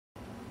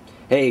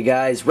Hey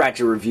guys,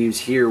 Ratchet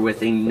Reviews here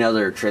with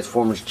another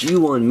Transformers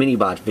G1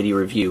 Minibot video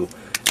review.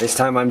 This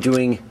time I'm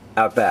doing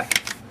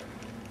Outback.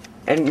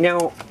 And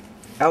now,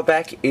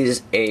 Outback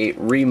is a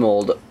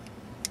remold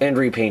and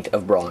repaint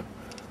of Brawn.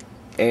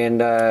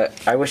 And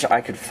I wish I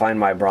could find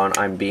my Brawn.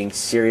 I'm being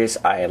serious,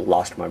 I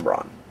lost my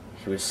Brawn.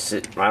 I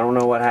don't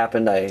know what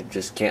happened, I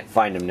just can't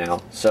find him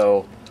now.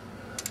 So,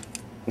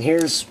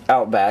 here's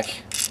Outback.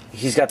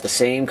 He's got the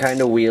same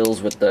kind of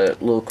wheels with the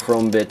little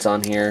chrome bits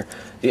on here.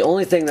 The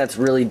only thing that's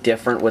really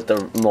different with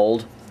the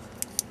mold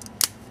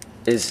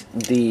is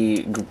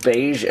the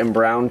beige and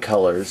brown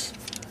colors.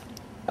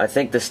 I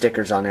think the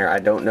sticker's on here. I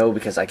don't know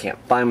because I can't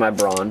find my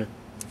Brawn.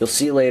 You'll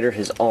see later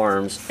his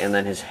arms and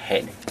then his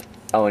head.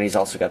 Oh, and he's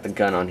also got the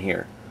gun on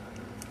here.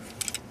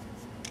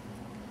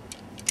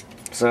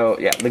 So,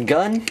 yeah, the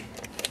gun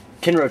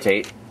can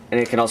rotate, and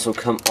it can also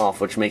come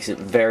off, which makes it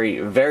very,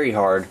 very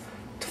hard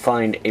to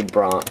find a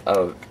Brawn,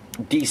 a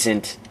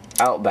decent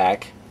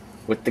Outback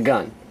with the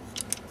gun.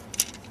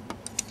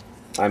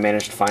 I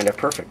managed to find a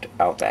perfect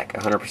Outback,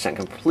 100%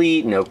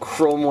 complete, no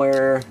chrome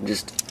wear,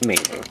 just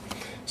amazing.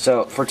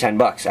 So, for 10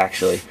 bucks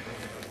actually.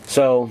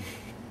 So,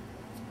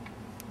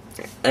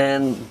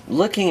 and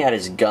looking at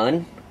his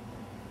gun,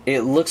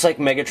 it looks like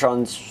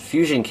Megatron's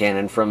fusion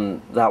cannon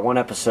from that one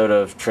episode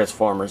of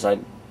Transformers. I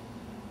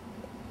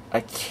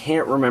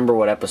can't remember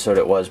what episode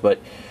it was, but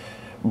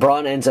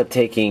Brawn ends up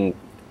taking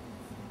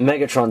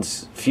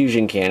Megatron's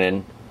fusion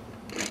cannon.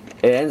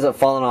 It ends up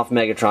falling off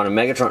Megatron,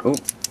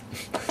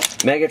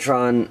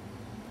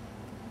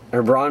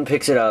 and Brawn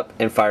picks it up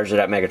and fires it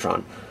at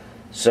Megatron.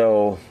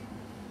 So,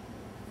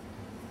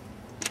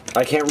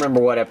 I can't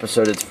remember what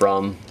episode it's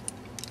from,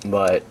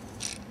 but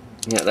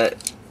yeah,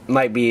 that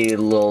might be a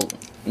little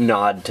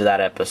nod to that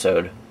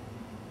episode.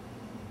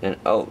 And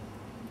oh,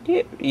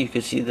 yeah, you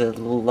can see the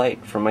little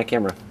light from my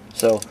camera.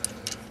 So,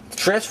 to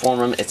transform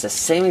him, it's the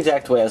same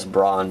exact way as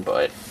Brawn,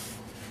 but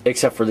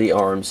except for the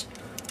arms.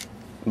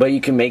 But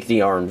you can make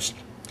the arms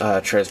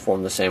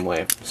transform the same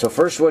way. So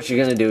first what you're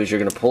going to do is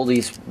you're going to pull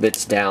these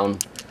bits down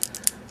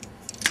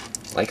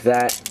like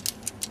that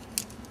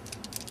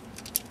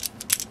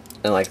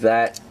and like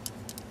that,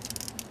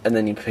 and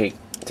then you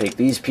take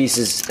these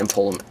pieces and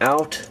pull them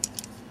out,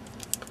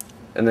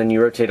 and then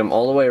you rotate them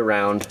all the way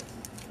around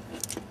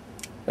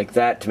like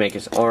that to make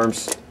his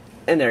arms,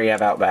 and there you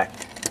have Outback.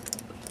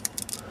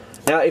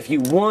 Now if you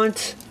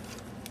want,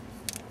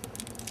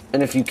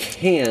 and if you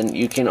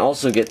can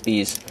also get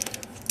these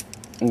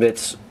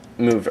bits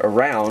moved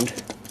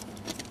around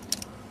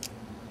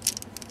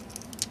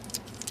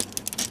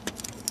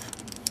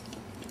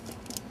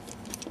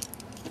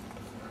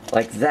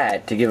like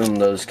that to give him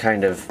those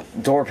kind of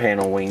door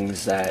panel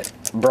wings that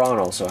Brawn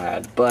also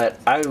had. But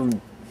I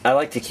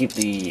like to keep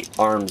the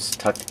arms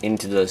tucked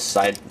into the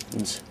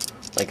sides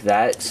like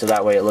that, so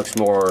that way it looks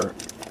more,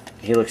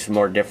 he looks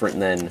more different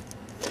than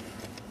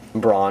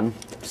Brawn.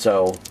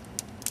 So,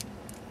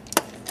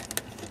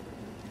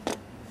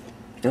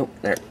 nope,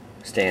 there,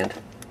 stand.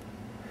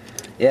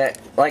 Yeah,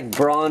 like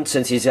Brawn,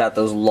 since he's got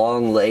those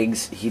long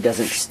legs, he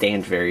doesn't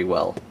stand very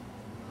well.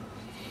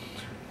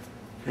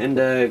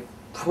 And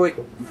quick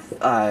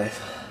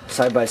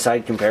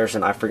side-by-side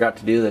comparison, I forgot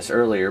to do this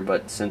earlier,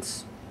 but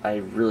since I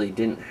really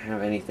didn't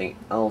have anything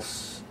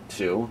else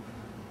to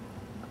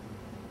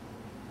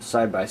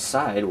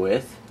side-by-side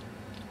with,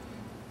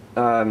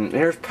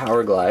 here's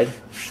Power Glide,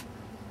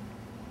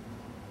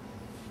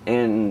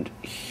 and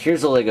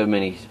here's a Lego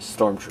Mini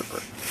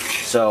Stormtrooper.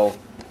 So,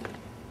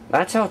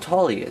 that's how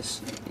tall he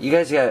is. You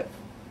guys you've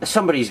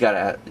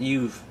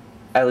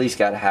at least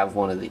got to have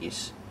one of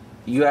these.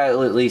 You at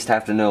least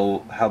have to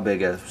know how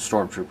big a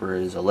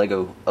Stormtrooper is. A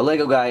Lego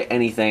guy,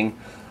 anything.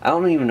 I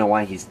don't even know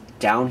why he's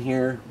down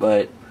here,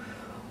 but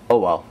oh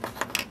well.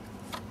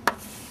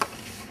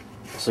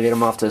 So get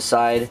him off to the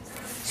side.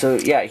 So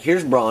yeah,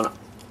 here's Brawn.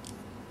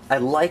 I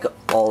like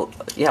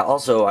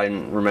also I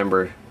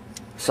remember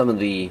some of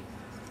the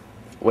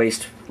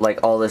waste,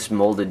 like all this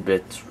molded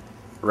bits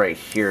right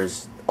here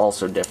is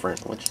also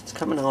different, which it's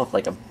coming off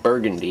like a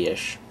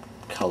burgundy-ish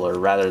color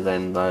rather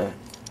than the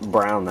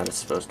brown that it's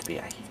supposed to be.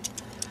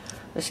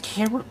 This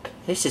camera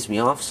pisses me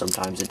off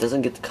sometimes. It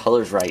doesn't get the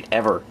colors right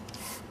ever.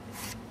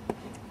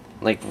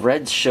 Like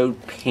red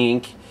showed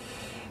pink,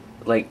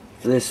 like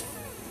this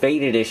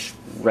faded-ish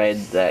red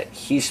that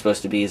he's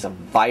supposed to be is a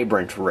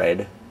vibrant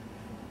red.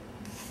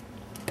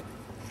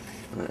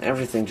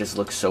 Everything just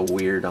looks so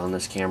weird on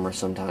this camera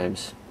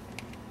sometimes.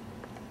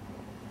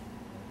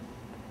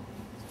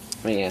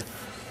 But yeah.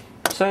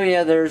 So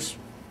yeah, there's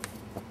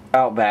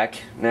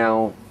Outback.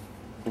 Now,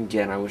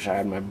 again, I wish I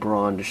had my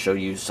Brawn to show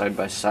you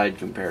side-by-side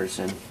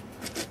comparison.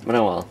 But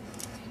oh well.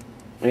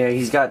 Yeah,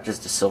 he's got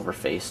just a silver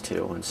face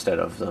too, instead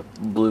of the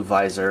blue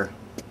visor.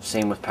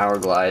 Same with Power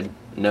Glide.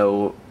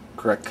 No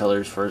correct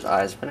colors for his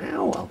eyes, but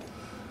oh well.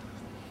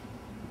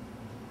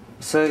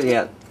 So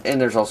yeah,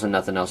 and there's also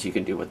nothing else you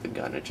can do with the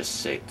gun. It just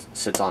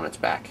sits on its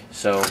back.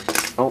 So,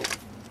 oh.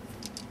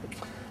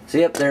 So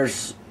yep,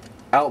 there's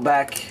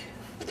Outback.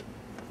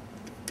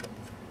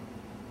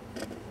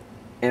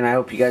 And I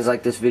hope you guys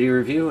like this video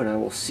review, and I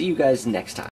will see you guys next time.